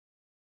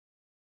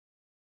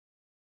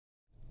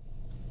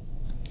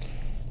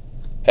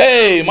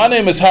Hey, my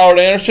name is Howard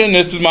Anderson.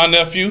 This is my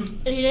nephew.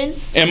 Aiden.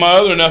 And my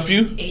other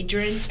nephew.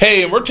 Adrian.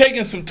 Hey, and we're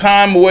taking some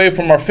time away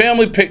from our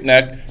family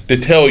picnic to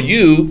tell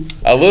you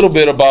a little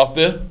bit about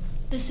the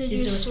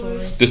Deciduous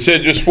forest.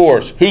 deciduous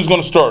forest. Who's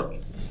going to start?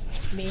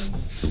 Me.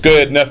 Go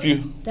ahead,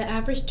 nephew. The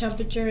average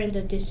temperature in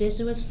the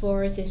deciduous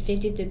forest is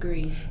 50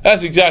 degrees.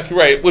 That's exactly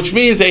right, which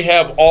means they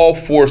have all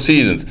 4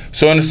 seasons.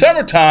 So in the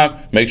summertime,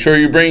 make sure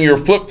you bring your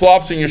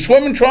flip-flops and your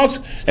swimming trunks.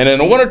 And in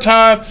the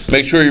wintertime,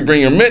 make sure you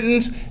bring your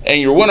mittens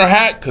and your winter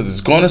hat because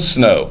it's going to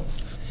snow.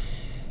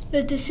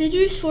 The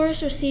deciduous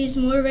forest receives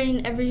more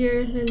rain every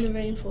year than the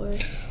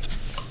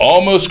rainforest.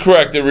 Almost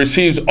correct. It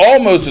receives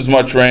almost as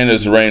much rain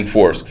as the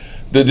rainforest.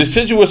 The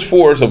deciduous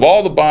forest of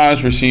all the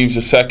biomes receives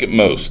the second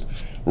most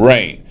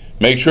rain.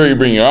 Make sure you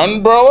bring your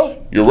umbrella,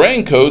 your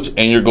raincoats,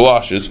 and your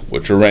galoshes,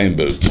 which are rain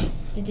boots.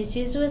 The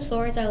deciduous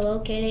forests are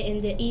located in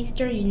the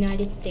eastern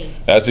United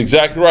States. That's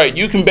exactly right.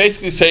 You can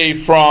basically say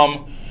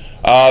from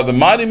the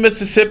mighty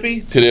Mississippi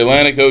to the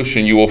Atlantic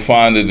Ocean, you will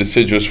find the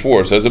deciduous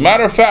forest. As a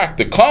matter of fact,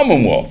 the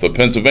Commonwealth of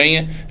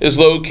Pennsylvania is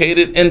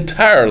located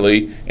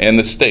entirely in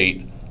the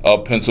state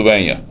of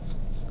Pennsylvania.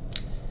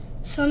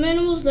 Some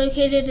animals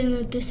located in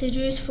the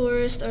deciduous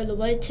forest are the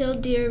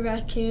white-tailed deer,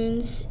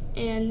 raccoons,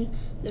 and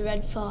the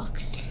red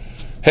fox.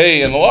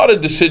 Hey, in a lot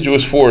of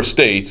deciduous forest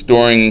states,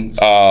 during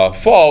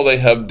fall, they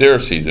have deer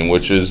season,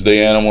 which is the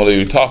animal that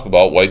we talk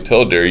about,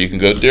 white-tailed deer. You can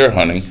go deer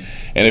hunting.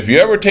 And if you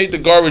ever take the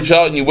garbage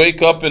out and you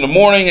wake up in the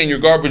morning and your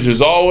garbage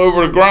is all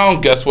over the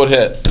ground, guess what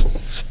hit?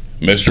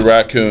 Mr.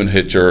 Raccoon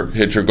hit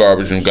your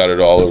garbage and got it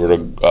all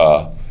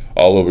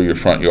over your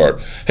front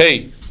yard.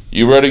 Hey,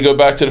 you ready to go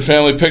back to the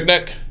family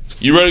picnic?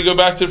 You ready to go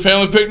back to the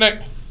family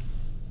picnic?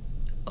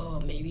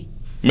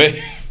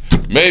 Maybe.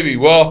 Maybe.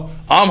 Well,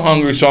 I'm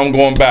hungry, so I'm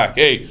going back.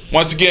 Hey,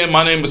 once again,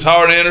 my name is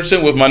Howard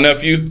Anderson with my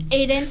nephew.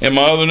 Aiden. And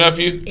my other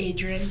nephew.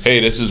 Adrian. Hey,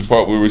 this is the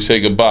part where we say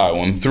goodbye.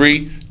 On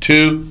 3,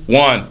 2,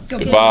 1.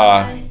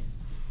 Goodbye.